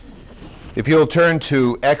If you'll turn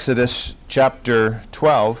to Exodus chapter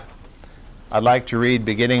 12, I'd like to read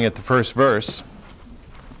beginning at the first verse.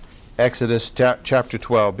 Exodus chapter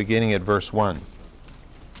 12, beginning at verse 1.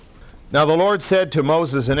 Now the Lord said to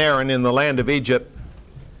Moses and Aaron in the land of Egypt,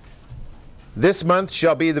 "This month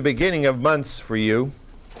shall be the beginning of months for you.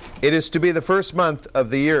 It is to be the first month of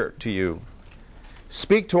the year to you.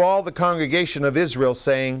 Speak to all the congregation of Israel,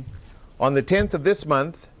 saying, On the 10th of this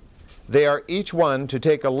month, they are each one to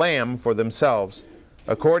take a lamb for themselves,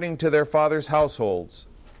 according to their father's households,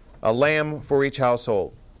 a lamb for each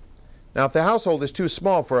household. Now if the household is too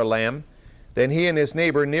small for a lamb, then he and his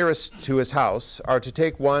neighbor nearest to his house are to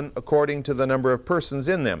take one according to the number of persons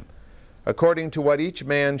in them, according to what each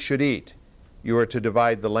man should eat. You are to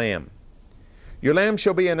divide the lamb. Your lamb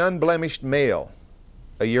shall be an unblemished male,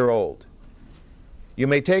 a year old. You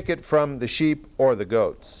may take it from the sheep or the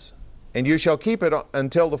goats. And you shall keep it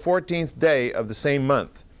until the 14th day of the same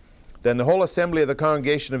month. Then the whole assembly of the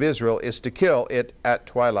congregation of Israel is to kill it at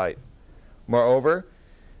twilight. Moreover,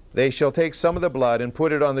 they shall take some of the blood and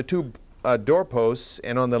put it on the two doorposts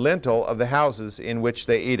and on the lintel of the houses in which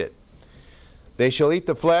they eat it. They shall eat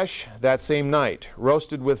the flesh that same night,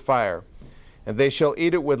 roasted with fire, and they shall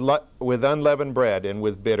eat it with unleavened bread and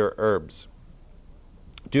with bitter herbs.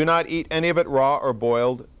 Do not eat any of it raw or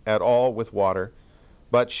boiled at all with water,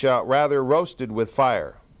 but shall rather roasted with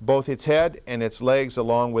fire, both its head and its legs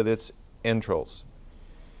along with its entrails.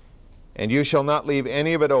 And you shall not leave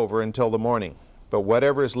any of it over until the morning, but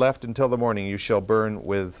whatever is left until the morning you shall burn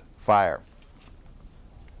with fire."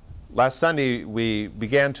 Last Sunday we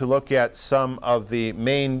began to look at some of the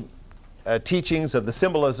main teachings of the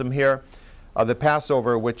symbolism here of the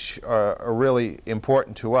Passover, which are really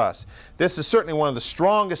important to us. This is certainly one of the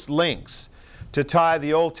strongest links to tie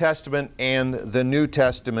the Old Testament and the New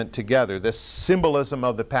Testament together, this symbolism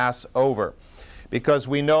of the Passover. Because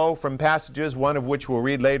we know from passages, one of which we'll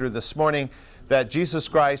read later this morning, that Jesus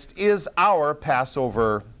Christ is our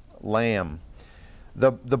Passover lamb.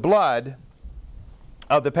 The blood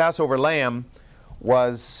of the Passover lamb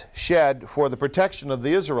was shed for the protection of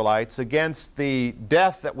the Israelites against the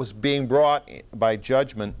death that was being brought by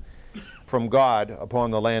judgment from God upon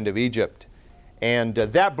the land of Egypt. And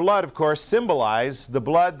that blood, of course, symbolized the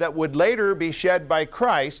blood that would later be shed by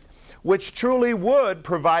Christ, which truly would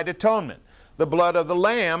provide atonement. The blood of the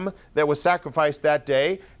lamb that was sacrificed that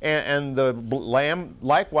day, and the lamb,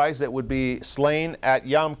 likewise, that would be slain at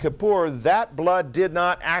Yom Kippur, that blood did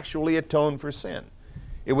not actually atone for sin.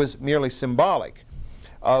 It was merely symbolic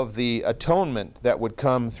of the atonement that would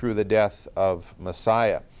come through the death of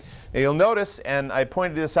Messiah. Now you'll notice, and I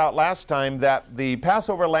pointed this out last time, that the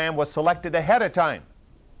Passover lamb was selected ahead of time.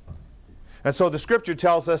 And so the Scripture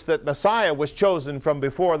tells us that Messiah was chosen from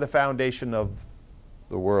before the foundation of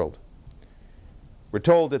the world. We're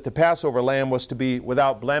told that the Passover lamb was to be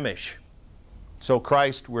without blemish. So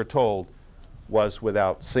Christ, we're told, was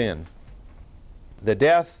without sin. The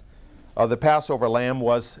death of the Passover lamb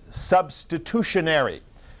was substitutionary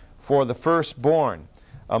for the firstborn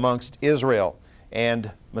amongst Israel.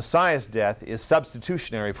 And Messiah's death is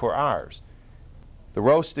substitutionary for ours. The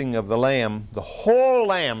roasting of the lamb, the whole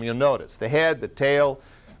lamb, you'll notice, the head, the tail,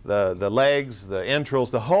 the legs, the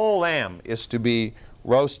entrails, the whole lamb is to be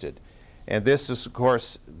roasted. And this is, of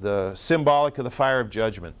course, the symbolic of the fire of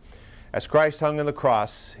judgment. As Christ hung on the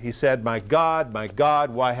cross, he said, my God,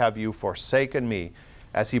 why have you forsaken me?"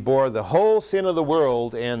 As he bore the whole sin of the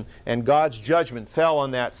world, and God's judgment fell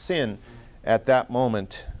on that sin at that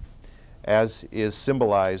moment, as is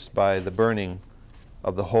symbolized by the burning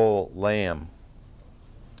of the whole lamb.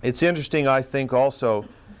 It's interesting, I think, also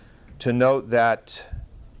to note that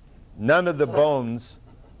none of the bones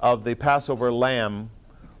of the Passover lamb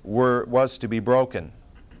was to be broken.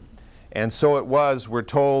 And so it was, we're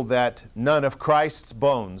told, that none of Christ's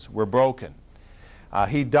bones were broken.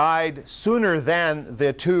 He died sooner than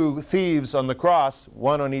the two thieves on the cross,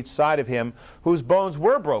 one on each side of him, whose bones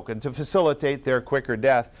were broken to facilitate their quicker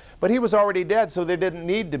death. But he was already dead, so there didn't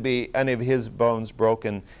need to be any of his bones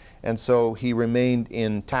broken. And so he remained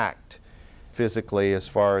intact physically as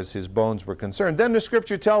far as his bones were concerned. Then the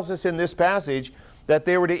Scripture tells us in this passage that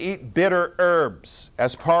they were to eat bitter herbs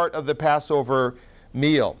as part of the Passover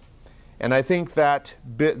meal. And I think that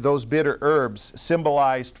those bitter herbs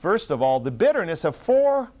symbolized, first of all, the bitterness of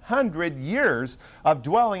 400 years of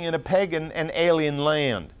dwelling in a pagan and alien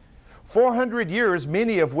land. 400 years,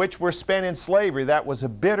 many of which were spent in slavery. That was a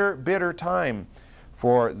bitter, bitter time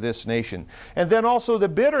for this nation. And then also the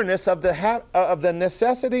bitterness of the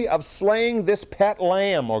necessity of slaying this pet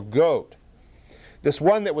lamb or goat. this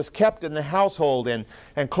one that was kept in the household and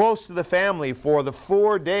close to the family for the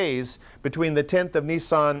 4 days between the 10th of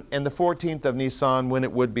Nisan and the 14th of Nisan when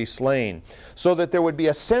it would be slain, so that there would be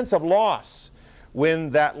a sense of loss when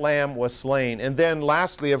that lamb was slain. And then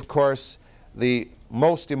lastly, of course, the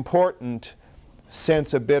most important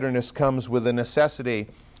sense of bitterness comes with the necessity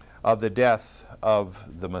of the death of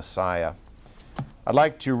the Messiah. I'd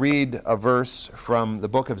like to read a verse from the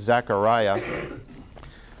book of Zechariah,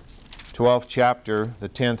 12th chapter, the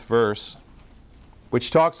 10th verse,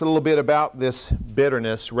 which talks a little bit about this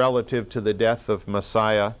bitterness relative to the death of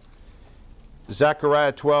Messiah.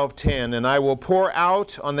 Zechariah 12:10, "And I will pour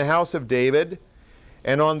out on the house of David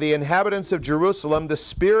and on the inhabitants of Jerusalem the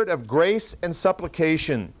spirit of grace and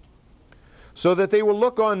supplication, so that they will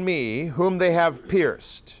look on me, whom they have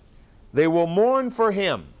pierced. They will mourn for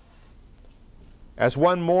him, as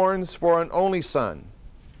one mourns for an only son,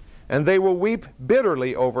 and they will weep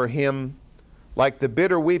bitterly over him, like the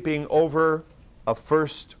bitter weeping over a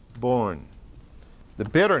firstborn." The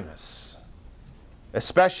bitterness,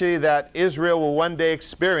 especially that Israel will one day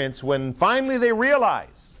experience when finally they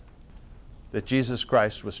realize that Jesus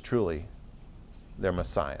Christ was truly their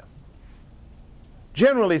Messiah.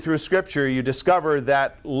 Generally, through Scripture, you discover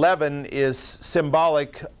that leaven is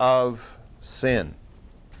symbolic of sin.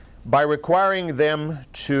 By requiring them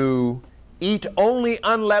to eat only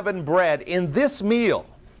unleavened bread in this meal,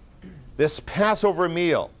 this Passover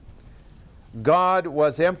meal, God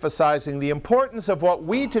was emphasizing the importance of what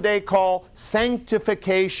we today call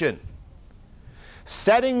sanctification,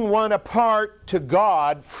 setting one apart to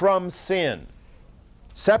God from sin,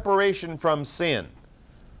 separation from sin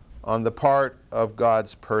on the part of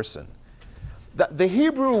God's person. The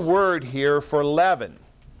Hebrew word here for leaven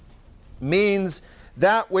means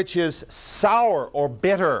that which is sour or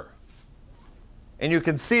bitter. And you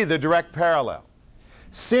can see the direct parallel.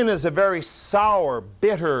 Sin is a very sour,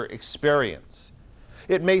 bitter experience.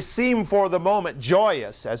 It may seem for the moment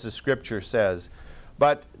joyous, as the Scripture says,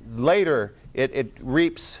 but later it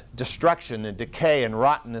reaps destruction and decay and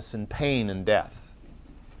rottenness and pain and death.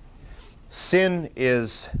 Sin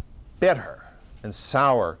is bitter and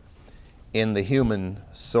sour in the human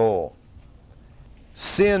soul.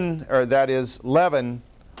 Sin, or that is leaven,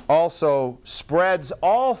 also spreads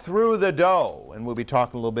all through the dough, and we'll be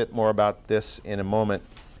talking a little bit more about this in a moment.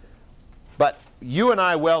 But you and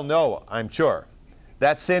I well know, I'm sure,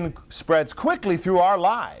 that sin spreads quickly through our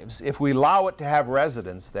lives if we allow it to have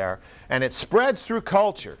residence there, and it spreads through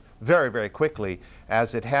culture very, very quickly,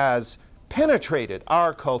 as it has penetrated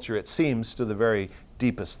our culture, it seems, to the very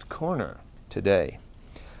deepest corner today.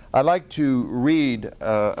 I'd like to read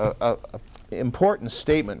an important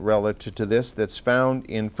statement relative to this that's found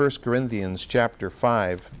in 1 Corinthians chapter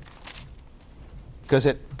 5, because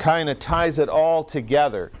it kind of ties it all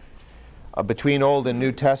together between Old and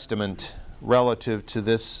New Testament relative to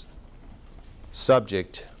this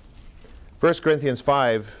subject. 1 Corinthians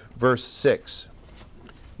 5, verse 6.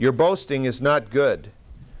 "Your boasting is not good.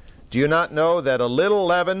 Do you not know that a little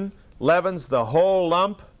leaven leavens the whole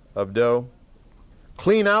lump of dough?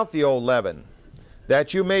 Clean out the old leaven,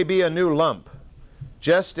 that you may be a new lump,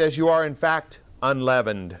 just as you are in fact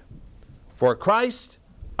unleavened. For Christ,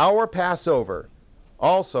 our Passover,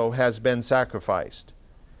 also has been sacrificed.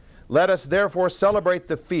 Let us therefore celebrate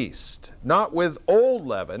the feast, not with old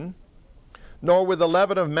leaven, nor with the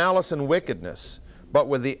leaven of malice and wickedness, but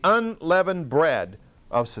with the unleavened bread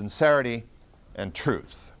of sincerity and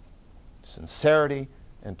truth." Sincerity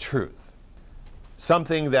and truth.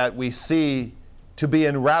 Something that we see to be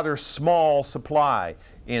in rather small supply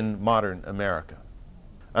in modern America.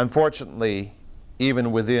 Unfortunately,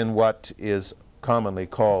 even within what is commonly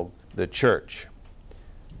called the church.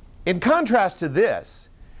 In contrast to this,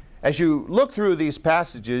 as you look through these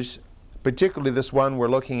passages, particularly this one we're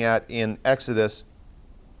looking at in Exodus,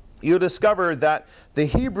 you discover that the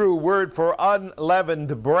Hebrew word for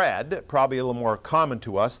unleavened bread, probably a little more common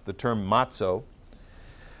to us, the term matzo,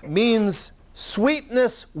 means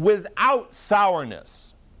sweetness without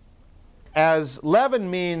sourness. As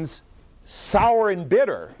leaven means sour and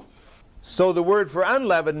bitter, so the word for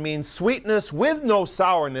unleavened means sweetness with no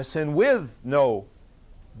sourness and with no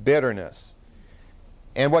bitterness.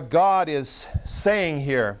 And what God is saying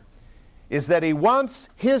here is that He wants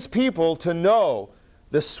His people to know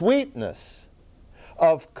the sweetness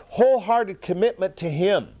of wholehearted commitment to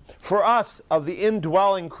Him, for us, of the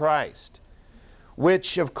indwelling Christ,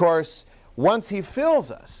 which, of course, once He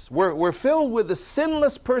fills us, we're filled with the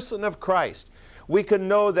sinless person of Christ, we can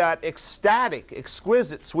know that ecstatic,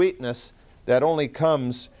 exquisite sweetness that only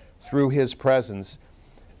comes through His presence.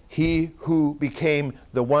 He who became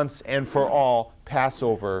the once and for all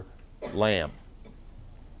Passover lamb.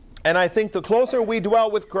 And I think the closer we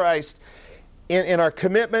dwell with Christ in our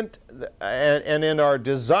commitment and in our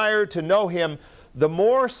desire to know Him, the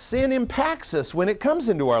more sin impacts us when it comes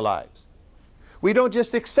into our lives. We don't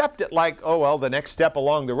just accept it like, oh, well, the next step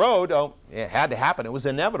along the road, oh, it had to happen, it was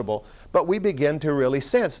inevitable. But we begin to really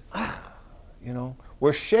sense,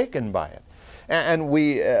 we're shaken by it. And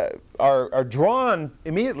we are drawn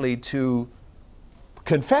immediately to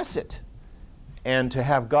confess it and to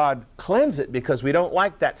have God cleanse it, because we don't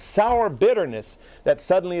like that sour bitterness that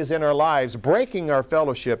suddenly is in our lives, breaking our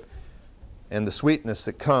fellowship and the sweetness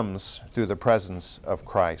that comes through the presence of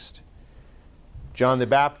Christ. John the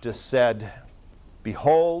Baptist said,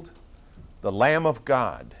 "Behold, the Lamb of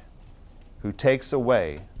God who takes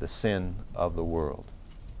away the sin of the world."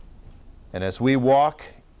 And as we walk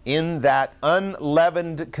in that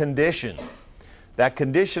unleavened condition, that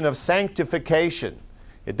condition of sanctification,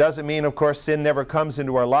 it doesn't mean, of course, sin never comes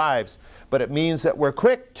into our lives, but it means that we're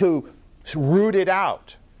quick to root it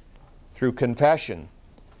out through confession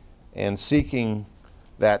and seeking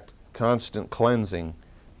that constant cleansing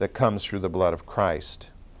that comes through the blood of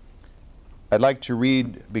Christ. I'd like to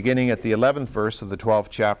read beginning at the 11th verse of the 12th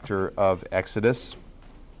chapter of Exodus.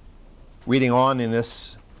 Reading on in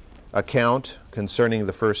this account concerning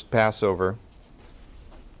the first Passover.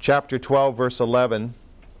 Chapter 12, verse 11.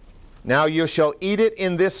 "Now you shall eat it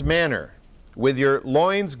in this manner, with your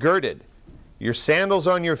loins girded, your sandals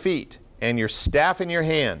on your feet, and your staff in your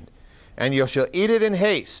hand. And you shall eat it in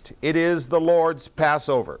haste. It is the Lord's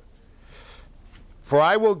Passover. For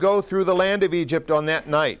I will go through the land of Egypt on that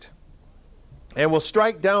night, and will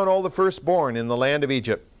strike down all the firstborn in the land of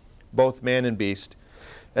Egypt, both man and beast.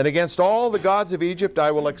 And against all the gods of Egypt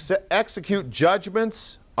I will execute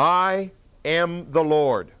judgments. I am the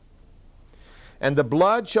Lord. And the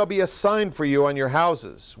blood shall be a sign for you on your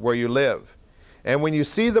houses where you live. And when I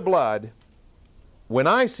see the blood,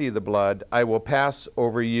 I will pass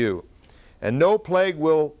over you. And no plague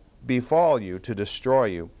will befall you to destroy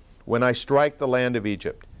you when I strike the land of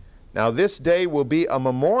Egypt. Now this day will be a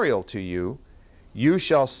memorial to you. You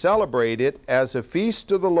shall celebrate it as a feast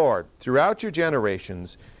to the Lord. Throughout your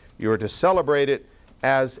generations, you are to celebrate it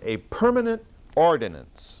as a permanent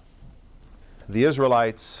ordinance." The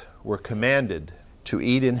Israelites were commanded to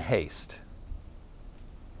eat in haste.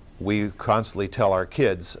 We constantly tell our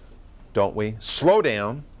kids, don't we? Slow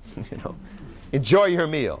down, enjoy your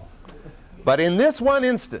meal. But in this one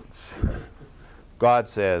instance, God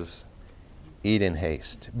says, eat in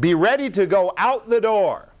haste. Be ready to go out the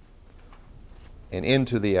door and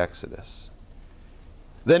into the Exodus.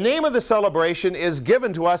 The name of the celebration is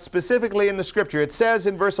given to us specifically in the Scripture. It says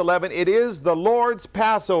in verse 11, it is the Lord's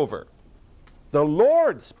Passover. The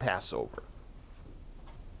Lord's Passover.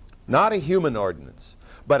 Not a human ordinance,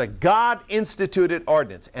 but a God-instituted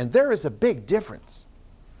ordinance. And there is a big difference.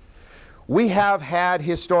 We have had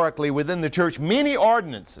historically within the church many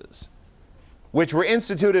ordinances which were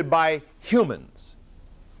instituted by humans.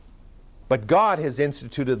 But God has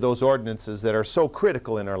instituted those ordinances that are so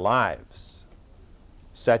critical in our lives,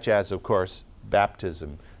 such as, of course,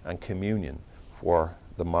 baptism and communion for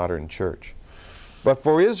the modern church. But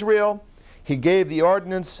for Israel, He gave the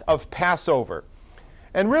ordinance of Passover.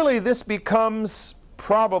 And really this becomes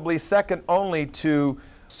probably second only to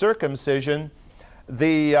circumcision,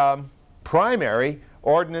 the primary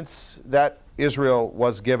ordinance that Israel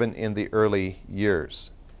was given in the early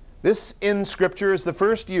years. This in Scripture is the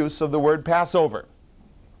first use of the word Passover.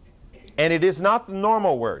 And it is not the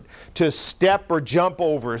normal word to step or jump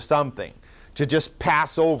over something, to just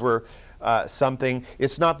pass over something.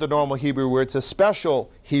 It's not the normal Hebrew word. It's a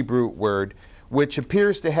special Hebrew word which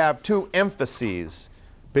appears to have two emphases,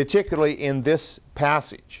 particularly in this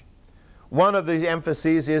passage. One of the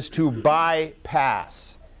emphases is to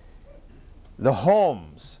bypass. The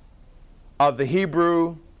homes of the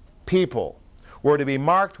Hebrew people were to be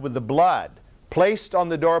marked with the blood, placed on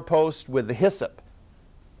the doorpost with the hyssop,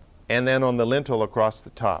 and then on the lintel across the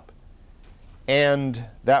top. And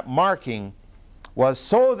that marking was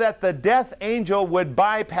so that the death angel would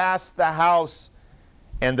bypass the house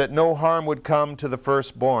and that no harm would come to the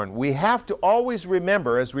firstborn. We have to always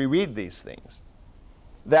remember as we read these things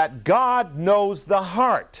that God knows the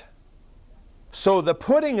heart. So the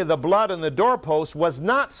putting of the blood on the doorpost was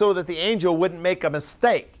not so that the angel wouldn't make a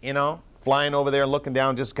mistake, flying over there, looking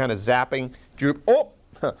down, just kind of zapping, droop, oh,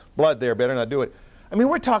 blood there, better not do it. I mean,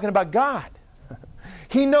 we're talking about God.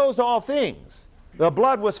 He knows all things. The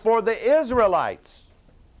blood was for the Israelites.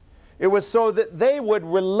 It was so that they would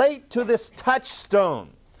relate to this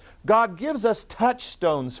touchstone. God gives us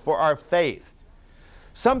touchstones for our faith.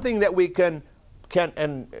 Something that we can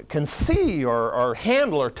see or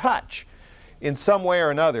handle or touch. in some way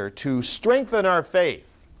or another to strengthen our faith.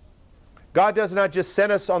 God does not just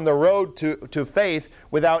send us on the road to faith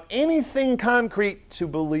without anything concrete to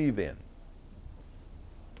believe in.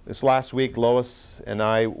 This last week, Lois and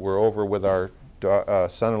I were over with our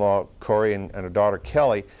son-in-law, Corey, and our daughter,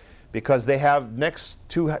 Kelly, because they have next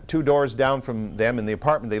two doors down from them in the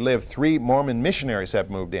apartment they live, 3 Mormon missionaries have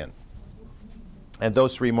moved in. And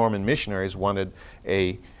those 3 Mormon missionaries wanted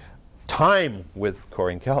a time with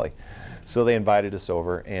Corey and Kelly. So they invited us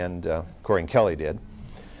over, and Corey and Kelly did.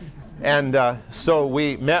 And so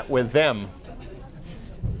we met with them.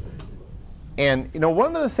 And, you know,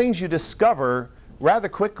 one of the things you discover rather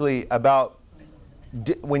quickly about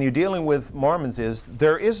when you're dealing with Mormons is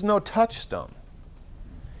there is no touchstone.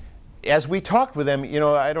 As we talked with them, you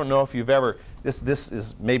know, I don't know if you've ever, this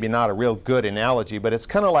is maybe not a real good analogy, but it's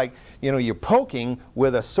kind of like, you know, you're poking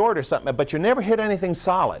with a sword or something, but you never hit anything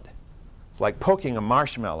solid. It's like poking a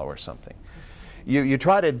marshmallow or something. You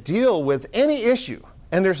try to deal with any issue,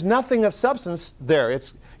 and there's nothing of substance there.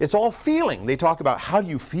 It's all feeling. They talk about, how do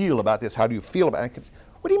you feel about this? How do you feel about it?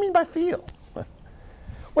 What do you mean by feel?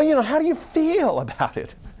 Well, you know, how do you feel about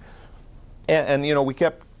it? And you know, we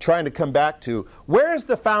kept trying to come back to, where is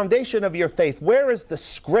the foundation of your faith? Where is the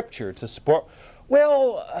scripture to support?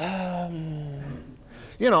 Well,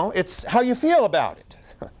 you know, it's how you feel about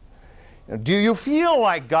it. Do you feel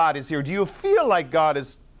like God is here? Do you feel like God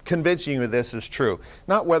is convincing you this is true?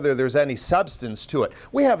 Not whether there's any substance to it.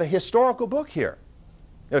 We have a historical book here.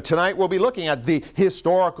 You know, tonight we'll be looking at the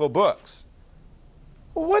historical books.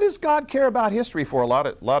 Well, what does God care about history for? A lot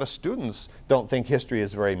of students don't think history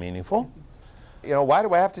is very meaningful. You know, why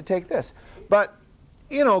do I have to take this? But,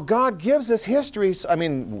 you know, God gives us history. I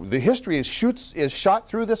mean, the history is shot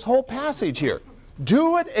through this whole passage here.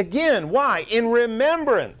 Do it again. Why? In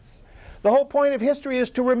remembrance. The whole point of history is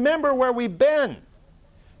to remember where we've been.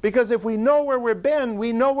 Because if we know where we've been,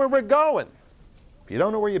 we know where we're going. If you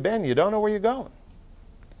don't know where you've been, you don't know where you're going.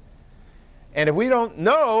 And if we don't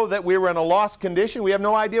know that we were in a lost condition, we have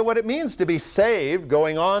no idea what it means to be saved,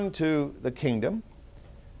 going on to the kingdom.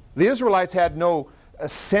 The Israelites had no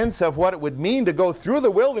sense of what it would mean to go through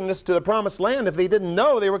the wilderness to the promised land if they didn't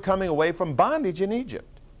know they were coming away from bondage in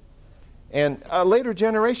Egypt. And later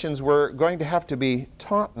generations were going to have to be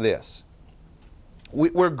taught this.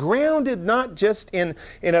 We're grounded not just in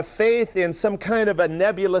a faith in some kind of a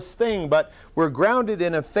nebulous thing, but we're grounded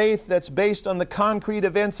in a faith that's based on the concrete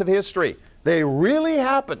events of history. They really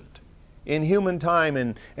happened in human time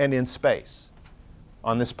and in space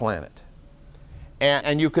on this planet.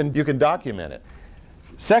 And you can document it.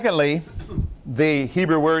 Secondly, the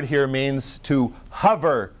Hebrew word here means to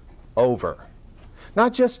hover over.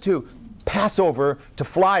 Not just to pass over, to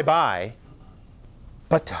fly by,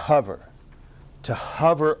 but to hover. To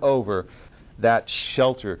hover over that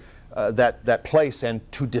shelter, that place,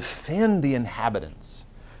 and to defend the inhabitants.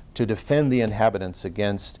 To defend the inhabitants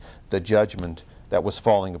against the judgment that was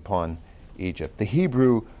falling upon Egypt. The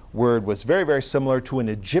Hebrew word was very, very similar to an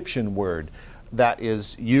Egyptian word that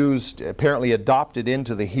is used, apparently adopted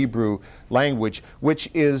into the Hebrew language, which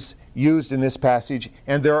is used in this passage,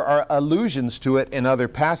 and there are allusions to it in other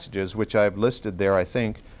passages, which I've listed there, I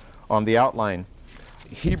think, on the outline.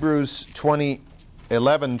 Hebrews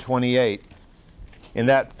 11:28, in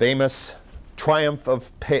that famous triumph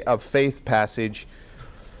of faith passage,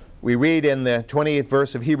 we read in the 28th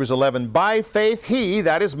verse of Hebrews 11, "By faith he,"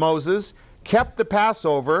 that is Moses, "kept the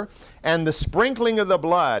Passover and the sprinkling of the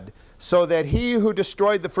blood, so that he who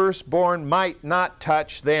destroyed the firstborn might not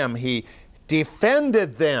touch them. He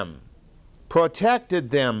defended them, protected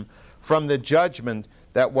them from the judgment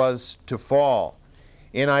that was to fall."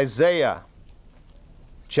 In Isaiah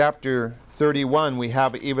chapter 31, we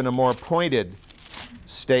have even a more pointed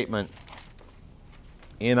statement.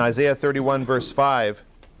 In Isaiah 31 verse 5,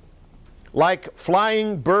 "Like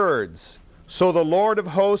flying birds, so the Lord of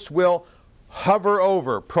hosts will hover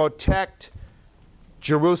over, protect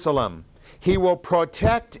Jerusalem. He will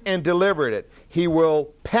protect and deliver it. He will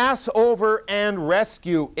pass over and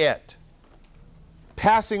rescue it."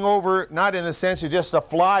 Passing over, not in the sense of just a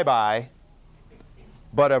flyby,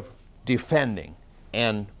 but of defending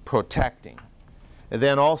and protecting. And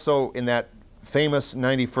then also in that famous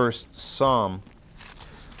 91st Psalm,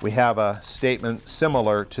 we have a statement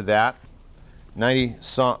similar to that.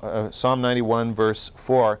 Psalm 91 verse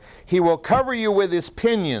 4, "He will cover you with his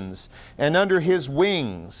pinions, and under his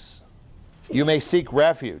wings you may seek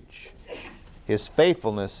refuge. His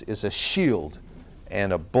faithfulness is a shield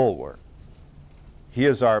and a bulwark." He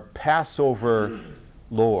is our Passover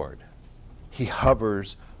Lord. He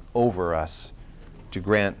hovers over us to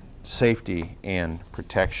grant safety and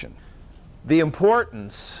protection. the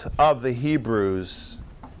importance of the Hebrews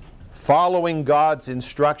following God's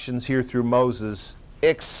instructions here through Moses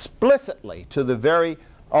explicitly to the very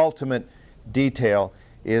ultimate detail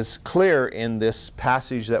is clear in this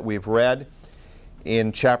passage that we've read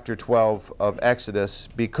in chapter 12 of Exodus,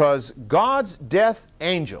 because God's death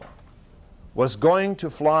angel was going to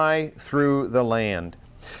fly through the land,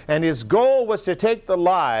 and his goal was to take the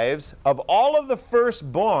lives of all of the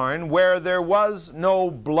firstborn where there was no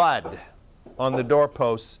blood on the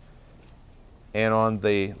doorposts and on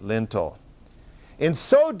the lintel. In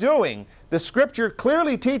so doing, the scripture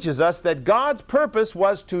clearly teaches us that God's purpose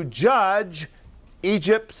was to judge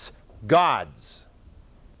Egypt's gods,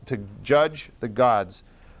 to judge the gods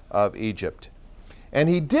of Egypt. And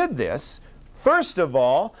he did this, first of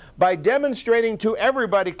all, by demonstrating to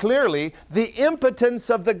everybody clearly the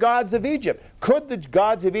impotence of the gods of Egypt. Could the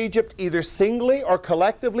gods of Egypt either singly or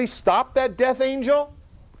collectively stop that death angel?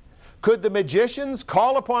 Could the magicians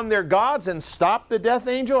call upon their gods and stop the death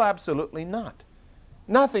angel? Absolutely not.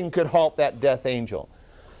 Nothing could halt that death angel.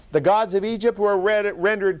 The gods of Egypt were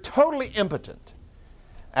rendered totally impotent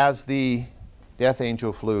as the death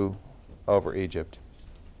angel flew over Egypt.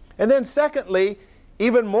 And then secondly,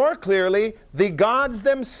 even more clearly, the gods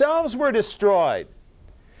themselves were destroyed,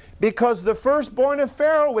 because the firstborn of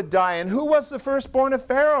Pharaoh would die. And who was the firstborn of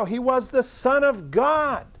Pharaoh? He was the Son of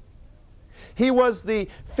God. He was the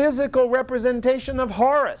physical representation of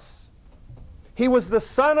Horus. He was the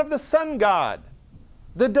son of the sun god.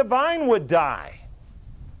 The divine would die,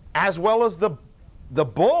 as well as the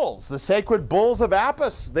bulls, the sacred bulls of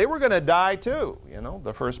Apis. They were going to die too,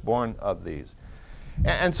 the firstborn of these.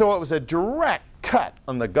 And so it was a direct cut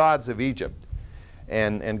on the gods of Egypt.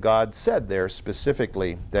 And God said there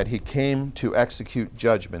specifically that he came to execute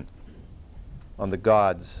judgment on the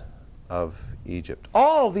gods of Egypt.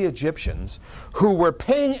 All the Egyptians who were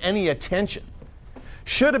paying any attention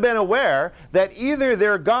should have been aware that either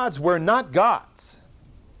their gods were not gods,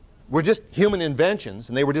 were just human inventions,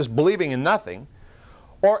 and they were just believing in nothing,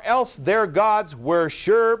 or else their gods were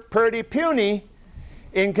sure pretty puny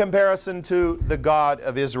in comparison to the God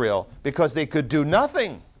of Israel, because they could do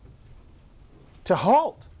nothing to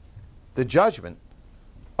halt the judgment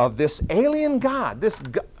of this alien God.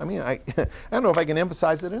 I don't know if I can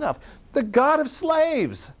emphasize it enough. The God of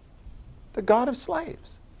slaves. The God of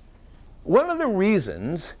slaves. One of the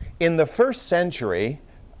reasons in the first century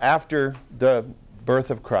after the birth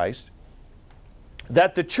of Christ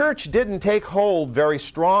that the church didn't take hold very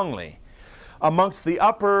strongly amongst the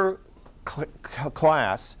upper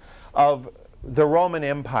class of the Roman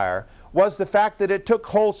Empire was the fact that it took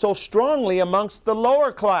hold so strongly amongst the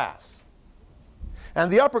lower class. And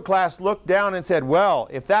the upper class looked down and said, well,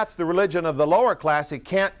 if that's the religion of the lower class, it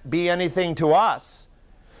can't be anything to us.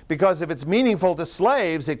 Because if it's meaningful to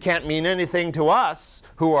slaves, it can't mean anything to us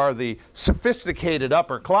who are the sophisticated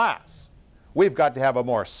upper class. We've got to have a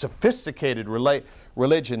more sophisticated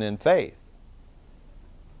religion and faith.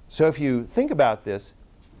 So if you think about this,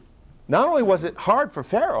 not only was it hard for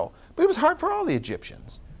Pharaoh, but it was hard for all the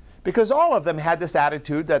Egyptians. Because all of them had this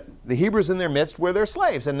attitude that the Hebrews in their midst were their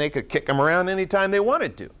slaves, and they could kick them around anytime they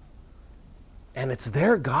wanted to. And it's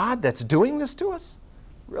their God that's doing this to us?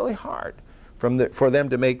 Really hard for them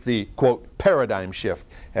to make the, quote, paradigm shift,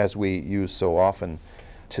 as we use so often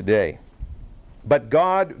today. But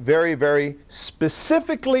God very, very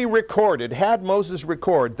specifically had Moses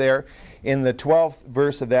record there in the 12th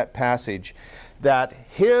verse of that passage, that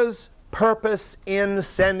his purpose in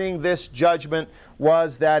sending this judgment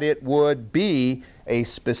was that it would be a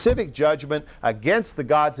specific judgment against the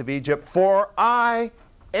gods of Egypt. For I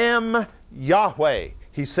am Yahweh,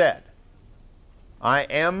 he said. I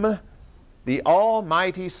am the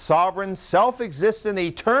almighty, sovereign, self-existent,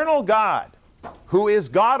 eternal God, who is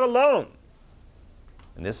God alone.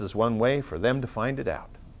 And this is one way for them to find it out.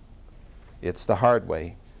 It's the hard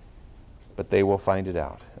way, but they will find it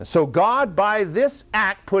out. And so God, by this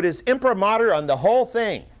act, put his imprimatur on the whole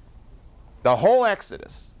thing, the whole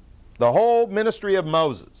Exodus, the whole ministry of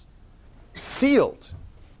Moses, sealed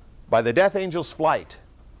by the death angel's flight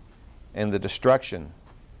and the destruction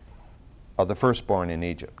of the firstborn in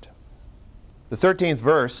Egypt. The 13th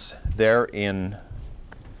verse there in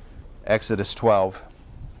Exodus 12,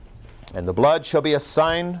 and the blood shall be a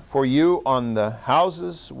sign for you on the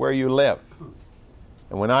houses where you live.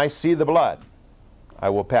 And when I see the blood, I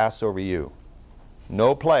will pass over you.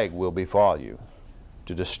 No plague will befall you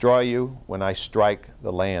to destroy you when I strike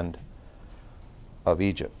the land of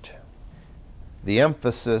Egypt. The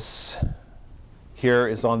emphasis here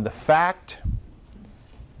is on the fact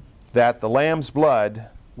that the lamb's blood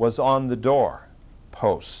was on the door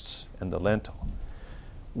posts and the lintel.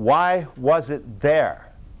 Why was it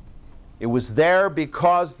there? It was there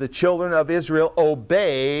because the children of Israel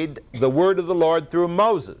obeyed the word of the Lord through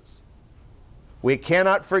Moses. We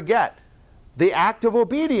cannot forget the act of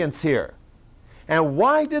obedience here. And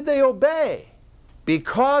why did they obey?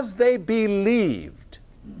 Because they believed.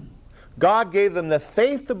 God gave them the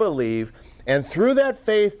faith to believe, and through that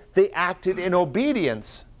faith they acted in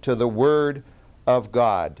obedience to the word of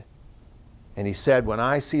God. And he said, when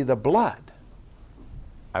I see the blood,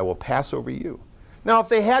 I will pass over you. Now, if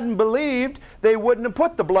they hadn't believed, they wouldn't have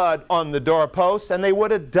put the blood on the doorposts, and they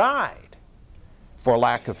would have died for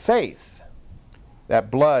lack of faith.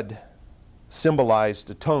 That blood symbolized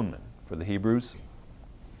atonement for the Hebrews,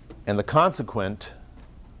 and the consequence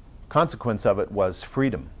of it was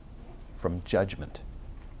freedom from judgment.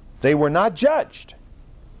 They were not judged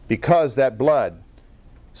because that blood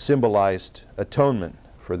symbolized atonement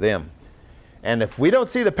for them. And if we don't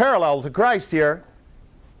see the parallel to Christ here,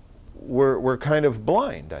 we're kind of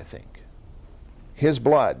blind, I think. His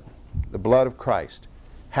blood, the blood of Christ,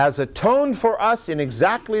 has atoned for us in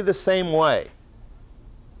exactly the same way.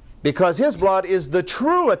 Because his blood is the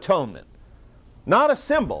true atonement, not a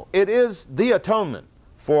symbol. It is the atonement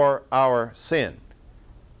for our sin.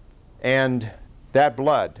 And that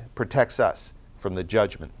blood protects us from the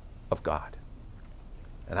judgment of God.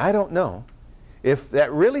 And I don't know if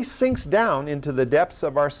that really sinks down into the depths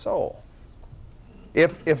of our soul.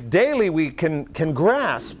 If daily we can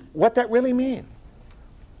grasp what that really means.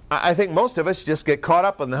 I think most of us just get caught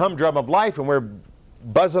up in the humdrum of life, and we're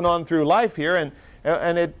buzzing on through life here,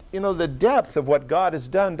 and it, the depth of what God has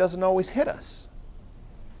done doesn't always hit us.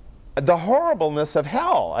 The horribleness of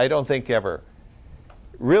hell, I don't think ever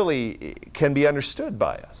really can be understood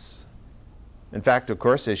by us. In fact, of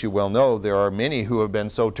course, as you well know, there are many who have been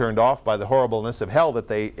so turned off by the horribleness of hell that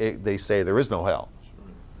they say there is no hell.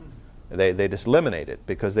 They just eliminate it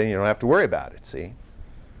because then you don't have to worry about it, see?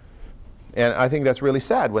 And I think that's really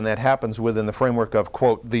sad when that happens within the framework of,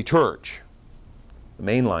 quote, the church. The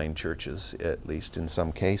mainline churches, at least in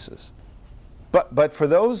some cases. But for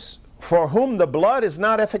those for whom the blood is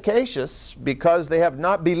not efficacious because they have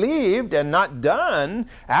not believed and not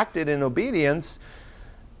acted in obedience,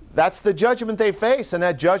 that's the judgment they face, and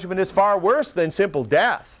that judgment is far worse than simple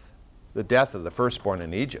death, the death of the firstborn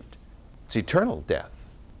in Egypt. It's eternal death.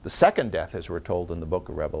 The second death, as we're told in the book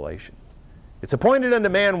of Revelation. It's appointed unto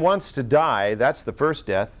man once to die. That's the first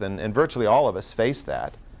death, and virtually all of us face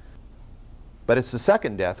that. But it's the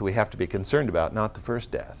second death we have to be concerned about, not the first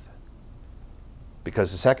death.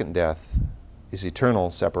 Because the second death is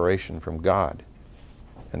eternal separation from God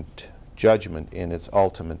and judgment in its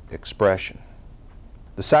ultimate expression.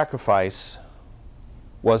 The sacrifice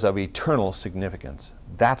was of eternal significance.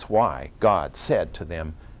 That's why God said to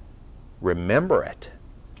them, remember it,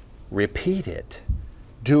 repeat it,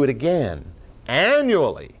 do it again,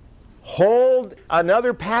 annually. Hold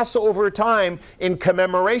another Passover time in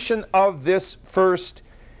commemoration of this first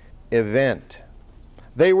event.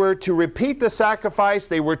 They were to repeat the sacrifice,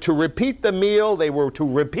 they were to repeat the meal, they were to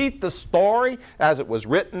repeat the story as it was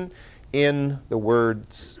written in the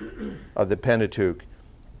words of the Pentateuch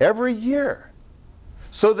every year,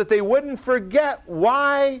 so that they wouldn't forget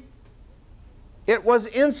why it was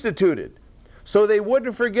instituted, so they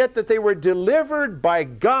wouldn't forget that they were delivered by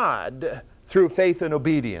God through faith and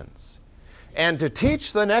obedience, and to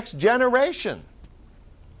teach the next generation.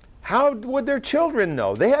 How would their children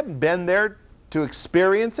know? They hadn't been there to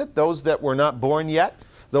experience it, those that were not born yet,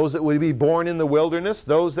 those that would be born in the wilderness,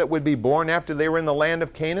 those that would be born after they were in the land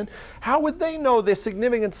of Canaan. How would they know the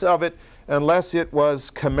significance of it unless it was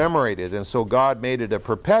commemorated? And so God made it a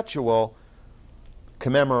perpetual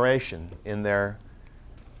commemoration in their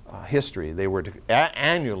history. They were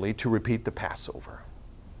annually to repeat the Passover.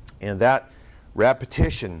 And that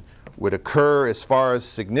repetition would occur as far as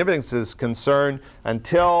significance is concerned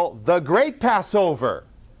until the great Passover,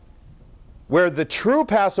 where the true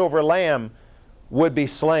Passover lamb would be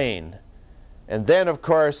slain. And then, of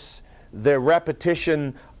course, the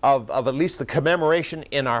repetition of at least the commemoration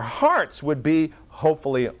in our hearts would be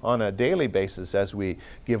hopefully on a daily basis as we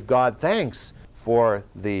give God thanks for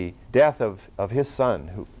the death of his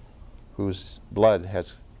Son, whose blood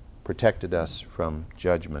has protected us from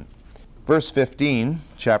judgment. Verse 15,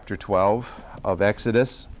 chapter 12 of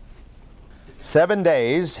Exodus. 7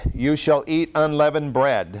 days you shall eat unleavened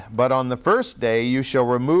bread, but on the first day you shall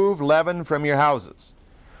remove leaven from your houses.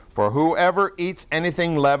 For whoever eats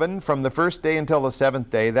anything leavened from the first day until the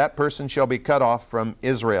seventh day, that person shall be cut off from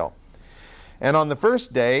Israel. And on the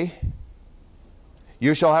first day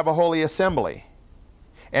you shall have a holy assembly,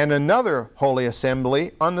 and another holy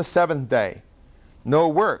assembly on the seventh day. No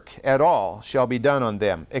work at all shall be done on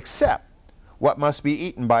them, except what must be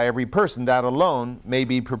eaten by every person, that alone may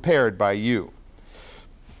be prepared by you.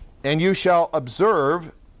 And you shall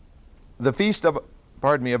observe the feast of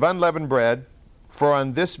unleavened bread, for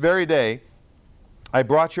on this very day I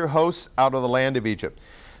brought your hosts out of the land of Egypt.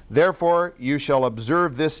 Therefore you shall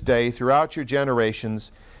observe this day throughout your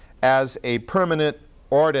generations as a permanent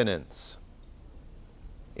ordinance.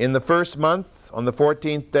 In the first month, on the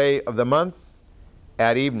 14th day of the month,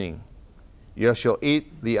 at evening, you shall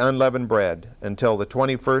eat the unleavened bread until the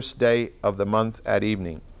 21st day of the month at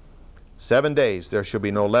evening. 7 days there shall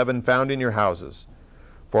be no leaven found in your houses.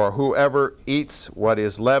 For whoever eats what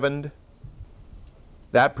is leavened,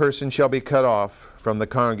 that person shall be cut off from the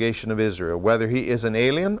congregation of Israel, whether he is an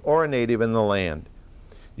alien or a native in the land.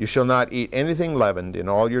 You shall not eat anything leavened in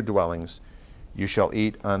all your dwellings. You shall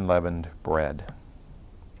eat unleavened bread.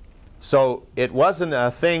 So it wasn't a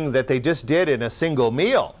thing that they just did in a single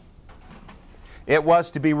meal. It was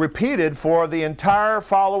to be repeated for the entire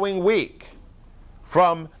following week,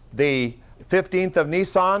 from the 15th of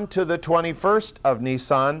Nisan to the 21st of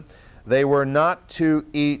Nisan. They were not to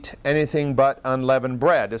eat anything but unleavened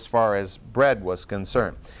bread as far as bread was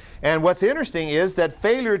concerned. And what's interesting is that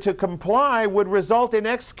failure to comply would result in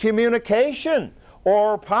excommunication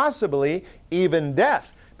or possibly even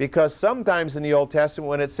death. Because sometimes in the Old Testament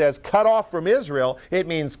when it says cut off from Israel, it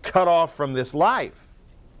means cut off from this life.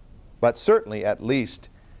 But certainly at least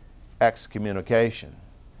excommunication.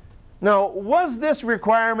 Now, was this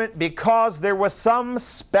requirement because there was some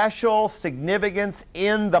special significance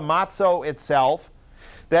in the matzo itself?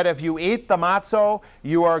 That if you eat the matzo,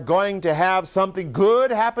 you are going to have something good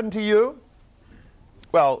happen to you?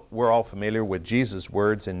 Well, we're all familiar with Jesus'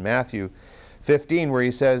 words in Matthew 15, where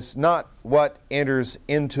he says, not what enters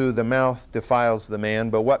into the mouth defiles the man,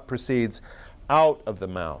 but what proceeds out of the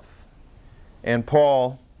mouth. And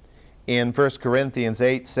Paul in 1 Corinthians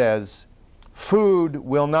 8 says, food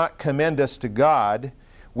will not commend us to God.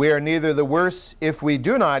 We are neither the worse if we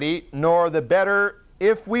do not eat, nor the better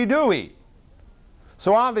if we do eat.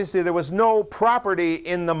 So obviously there was no property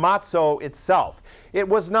in the matzo itself. It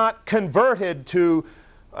was not converted to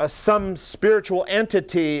some spiritual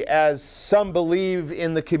entity, as some believe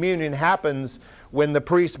in the communion happens when the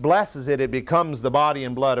priest blesses it. It becomes the body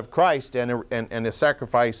and blood of Christ, and a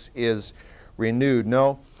sacrifice is renewed.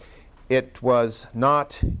 No, it was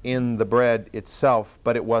not in the bread itself,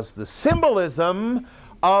 but it was the symbolism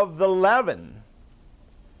of the leaven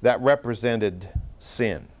that represented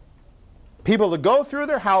sin. People to go through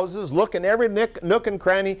their houses, look in every nook and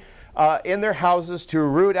cranny in their houses to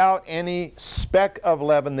root out any speck of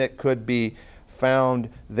leaven that could be found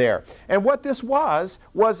there. And what this was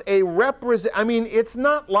a it's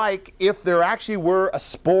not like if there actually were a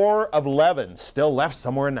spore of leaven still left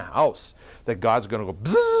somewhere in the house that God's going to go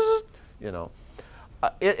bzzz, you know.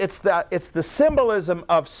 It's the symbolism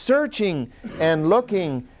of searching and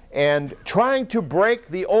looking and trying to break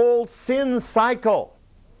the old sin cycle.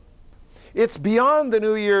 It's beyond the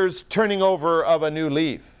New Year's turning over of a new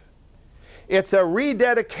leaf. It's a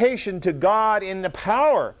rededication to God in the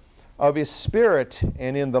power of His Spirit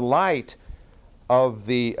and in the light of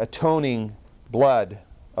the atoning blood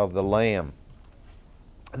of the Lamb.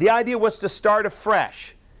 The idea was to start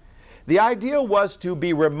afresh. The idea was to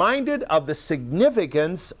be reminded of the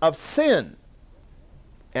significance of sin.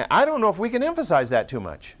 And I don't know if we can emphasize that too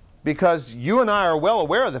much, because you and I are well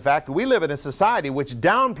aware of the fact that we live in a society which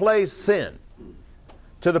downplays sin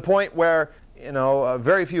to the point where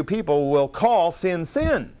very few people will call sin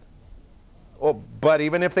sin. Oh, but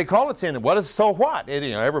even if they call it sin, so what?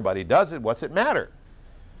 Everybody does it. What's it matter?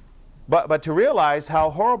 But to realize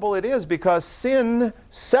how horrible it is, because sin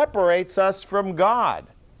separates us from God.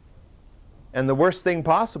 And the worst thing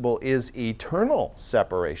possible is eternal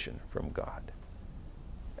separation from God.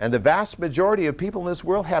 And the vast majority of people in this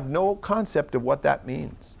world have no concept of what that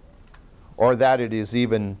means, or that it is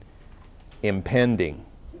even impending.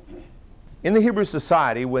 In the Hebrew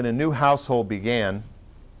society, when a new household began,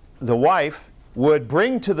 the wife would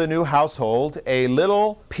bring to the new household a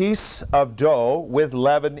little piece of dough with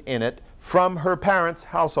leaven in it from her parents'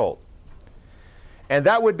 household. And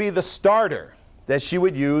that would be the starter that she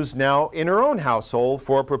would use now in her own household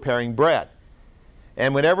for preparing bread.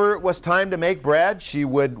 And whenever it was time to make bread, she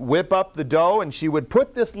would whip up the dough and she would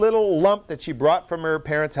put this little lump that she brought from her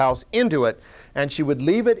parents' house into it, and she would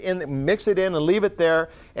leave it in, mix it in and leave it there,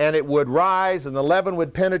 and it would rise and the leaven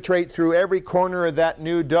would penetrate through every corner of that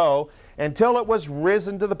new dough until it was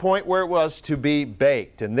risen to the point where it was to be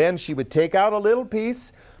baked. And then she would take out a little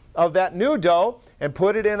piece of that new dough and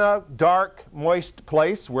put it in a dark, moist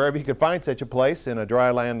place, wherever you could find such a place in a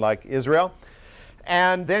dry land like Israel.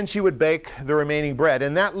 And then she would bake the remaining bread.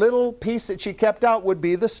 And that little piece that she kept out would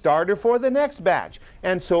be the starter for the next batch.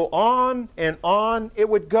 And so on and on it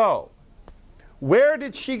would go. Where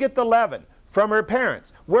did she get the leaven? From her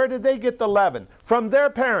parents. Where did they get the leaven? From their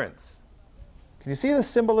parents. Can you see the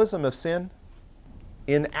symbolism of sin?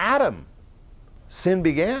 In Adam, sin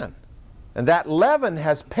began. And that leaven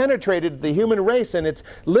has penetrated the human race, and it's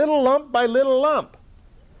little lump by little lump.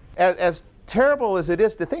 As terrible as it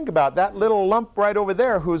is to think about, that little lump right over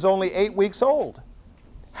there, who's only 8 weeks old,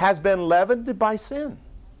 has been leavened by sin.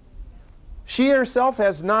 She herself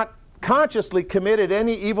has not consciously committed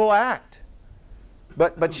any evil act.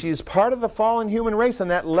 But she's part of the fallen human race, and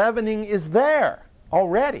that leavening is there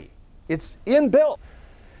already. It's inbuilt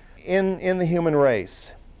in the human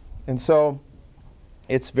race. And so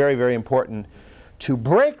it's very, very important to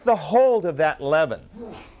break the hold of that leaven.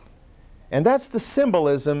 And that's the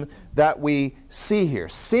symbolism that we see here.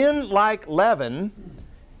 Sin, like leaven,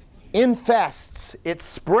 infests, it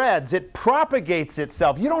spreads, it propagates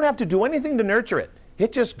itself. You don't have to do anything to nurture it.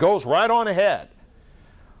 It just goes right on ahead.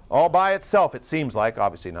 All by itself, it seems like.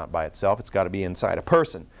 Obviously not by itself. It's got to be inside a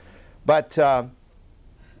person. But the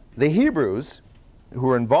Hebrews, who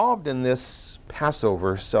were involved in this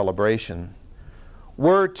Passover celebration,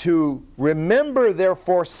 were to remember their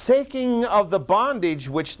forsaking of the bondage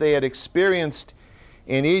which they had experienced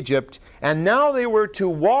in Egypt, and now they were to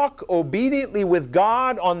walk obediently with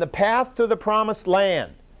God on the path to the promised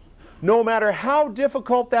land, no matter how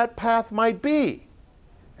difficult that path might be.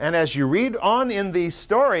 And as you read on in the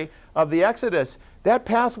story of the Exodus, that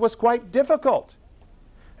path was quite difficult.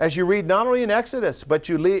 As you read not only in Exodus, but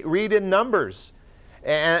you read in Numbers,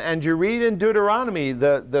 and you read in Deuteronomy,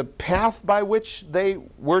 the path by which they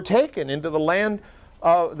were taken into the land,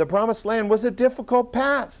 the promised land, was a difficult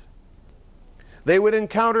path. They would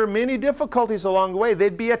encounter many difficulties along the way.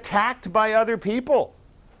 They'd be attacked by other people.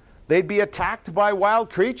 They'd be attacked by wild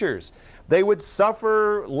creatures. They would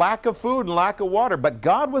suffer lack of food and lack of water. But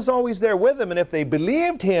God was always there with them, and if they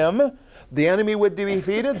believed Him, the enemy would be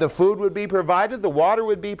defeated, the food would be provided, the water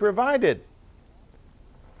would be provided.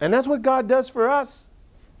 And that's what God does for us.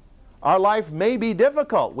 Our life may be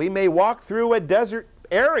difficult. We may walk through a desert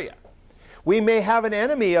area. We may have an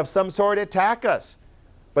enemy of some sort attack us.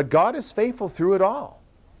 But God is faithful through it all.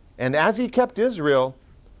 And as He kept Israel,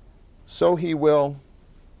 so He will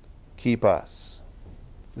keep us.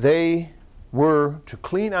 They were to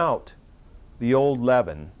clean out the old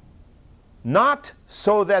leaven, not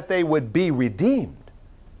so that they would be redeemed,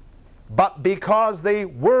 but because they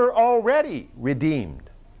were already redeemed.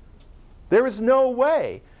 There is no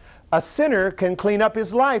way a sinner can clean up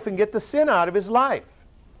his life and get the sin out of his life.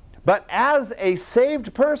 But as a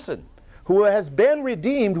saved person who has been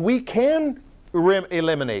redeemed, we can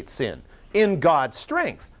eliminate sin in God's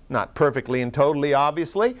strength. Not perfectly and totally,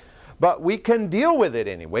 obviously, but we can deal with it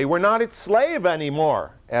anyway. We're not its slave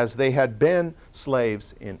anymore, as they had been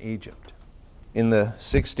slaves in Egypt. In the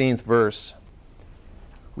 16th verse,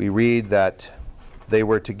 we read that they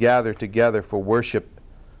were to gather together for worship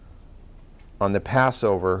on the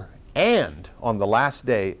Passover and on the last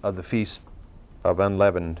day of the Feast of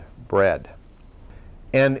Unleavened Bread.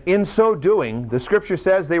 And in so doing, the Scripture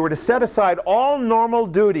says they were to set aside all normal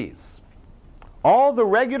duties. All the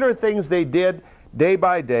regular things they did day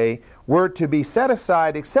by day were to be set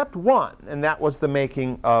aside except one, and that was the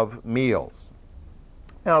making of meals.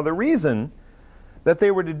 Now, the reason that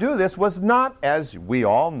they were to do this was not, as we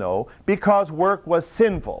all know, because work was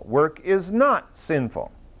sinful. Work is not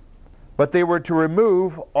sinful. But they were to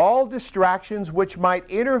remove all distractions which might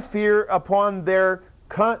interfere upon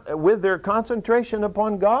with their concentration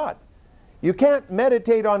upon God. You can't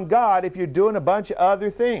meditate on God if you're doing a bunch of other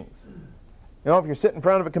things. You know, if you're sitting in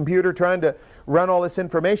front of a computer trying to run all this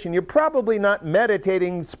information, you're probably not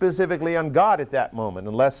meditating specifically on God at that moment,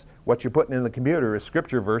 unless what you're putting in the computer is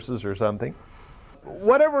scripture verses or something.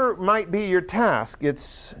 Whatever might be your task,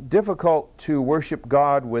 it's difficult to worship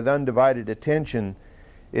God with undivided attention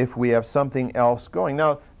if we have something else going.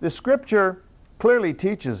 Now, the Scripture clearly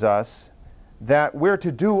teaches us that we're to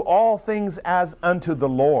do all things as unto the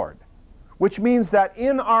Lord, which means that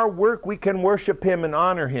in our work we can worship Him and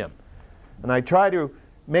honor Him. And I try to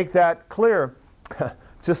make that clear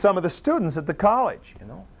to some of the students at the college,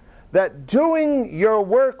 that doing your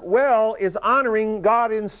work well is honoring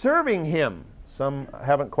God in serving Him. Some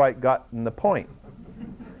haven't quite gotten the point.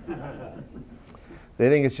 They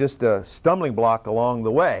think it's just a stumbling block along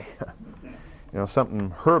the way, something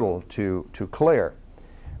hurdle to clear,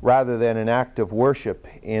 rather than an act of worship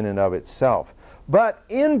in and of itself. But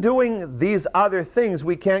in doing these other things,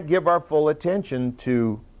 we can't give our full attention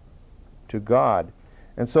to God.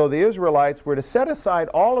 And so the Israelites were to set aside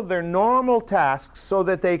all of their normal tasks so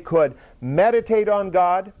that they could meditate on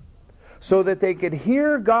God, so that they could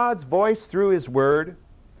hear God's voice through His Word,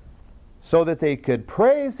 so that they could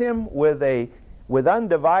praise Him with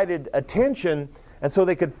undivided attention, and so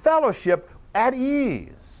they could fellowship at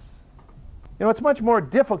ease. You know, it's much more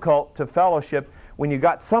difficult to fellowship when you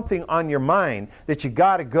got something on your mind that you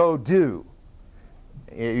got to go do.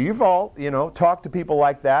 You've all, talked to people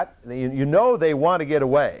like that. You know they want to get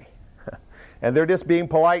away. And they're just being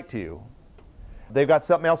polite to you. They've got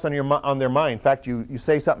something else on their mind. In fact, you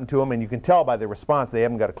say something to them and you can tell by their response they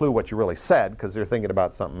haven't got a clue what you really said because they're thinking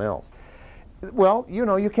about something else. Well,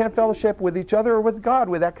 you can't fellowship with each other or with God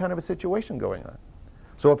with that kind of a situation going on.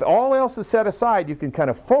 So if all else is set aside, you can kind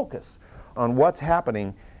of focus on what's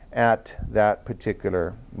happening at that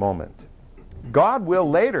particular moment. God will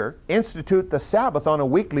later institute the Sabbath on a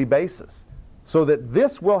weekly basis so that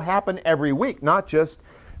this will happen every week, not just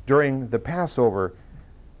during the Passover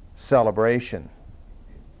celebration.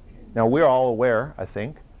 Now, we're all aware, I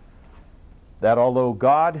think, that although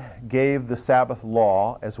God gave the Sabbath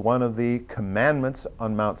law as one of the commandments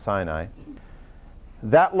on Mount Sinai,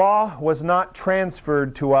 that law was not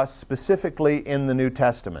transferred to us specifically in the New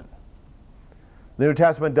Testament. The New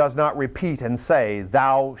Testament does not repeat and say,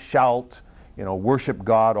 "Thou shalt worship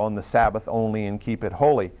God on the Sabbath only and keep it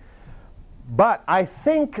holy." But I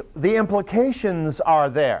think the implications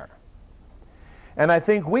are there. And I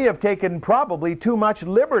think we have taken probably too much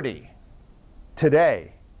liberty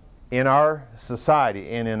today in our society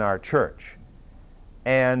and in our church,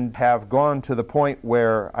 and have gone to the point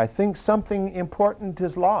where I think something important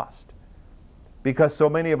is lost. Because so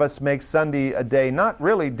many of us make Sunday a day not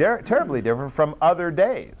really terribly different from other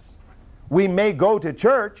days. We may go to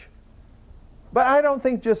church, but I don't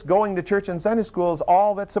think just going to church and Sunday school is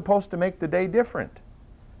all that's supposed to make the day different.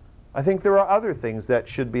 I think there are other things that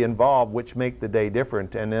should be involved which make the day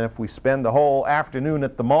different. And then if we spend the whole afternoon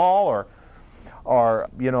at the mall or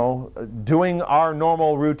doing our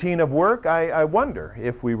normal routine of work, I wonder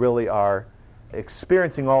if we really are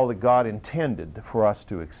experiencing all that God intended for us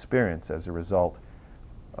to experience as a result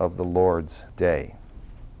of the Lord's Day.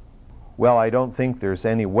 Well, I don't think there's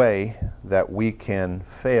any way that we can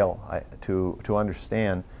fail to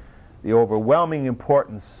understand the overwhelming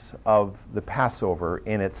importance of the Passover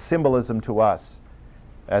in its symbolism to us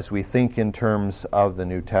as we think in terms of the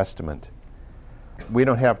New Testament. We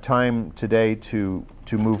don't have time today to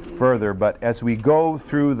move further, but as we go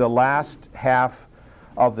through the last half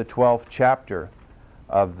of the 12th chapter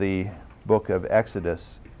of the book of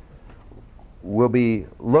Exodus, we'll be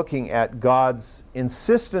looking at God's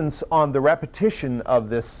insistence on the repetition of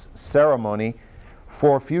this ceremony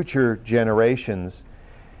for future generations.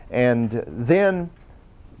 And then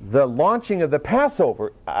the launching of the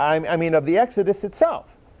Passover, of the Exodus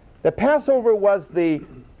itself. The Passover was the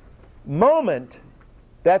moment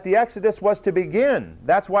that the Exodus was to begin.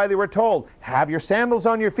 That's why they were told, have your sandals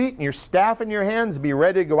on your feet and your staff in your hands, be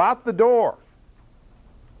ready to go out the door.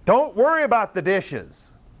 Don't worry about the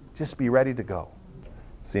dishes. Just be ready to go.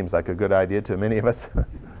 Seems like a good idea to many of us.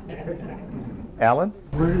 Alan?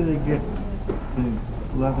 Where do they get the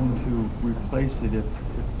leaven to replace it if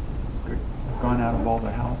it's gone out of all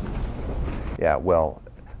the houses? Yeah, well,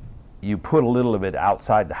 you put a little of it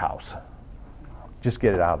outside the house. Just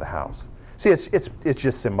get it out of the house. See, it's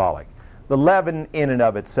just symbolic. The leaven in and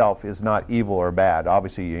of itself is not evil or bad.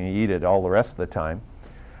 Obviously, you eat it all the rest of the time.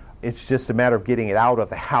 It's just a matter of getting it out of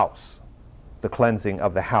the house, the cleansing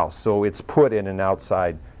of the house. So it's put in an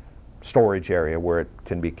outside storage area where it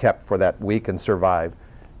can be kept for that week and survive,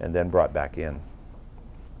 and then brought back in.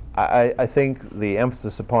 I think the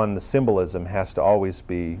emphasis upon the symbolism has to always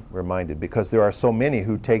be reminded, because there are so many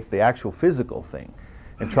who take the actual physical thing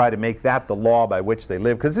and try to make that the law by which they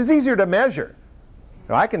live, because it's easier to measure.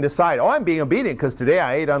 I can decide, I'm being obedient because today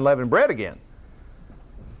I ate unleavened bread again.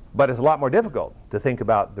 But it's a lot more difficult to think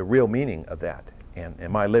about the real meaning of that. And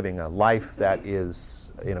am I living a life that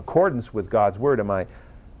is in accordance with God's Word? Am I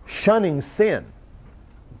shunning sin?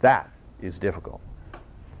 That is difficult.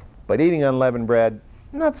 But eating unleavened bread,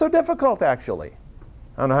 not so difficult, actually.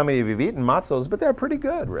 I don't know how many of you have eaten matzos, but they're pretty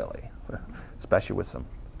good, really. Especially with some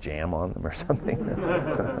jam on them or something.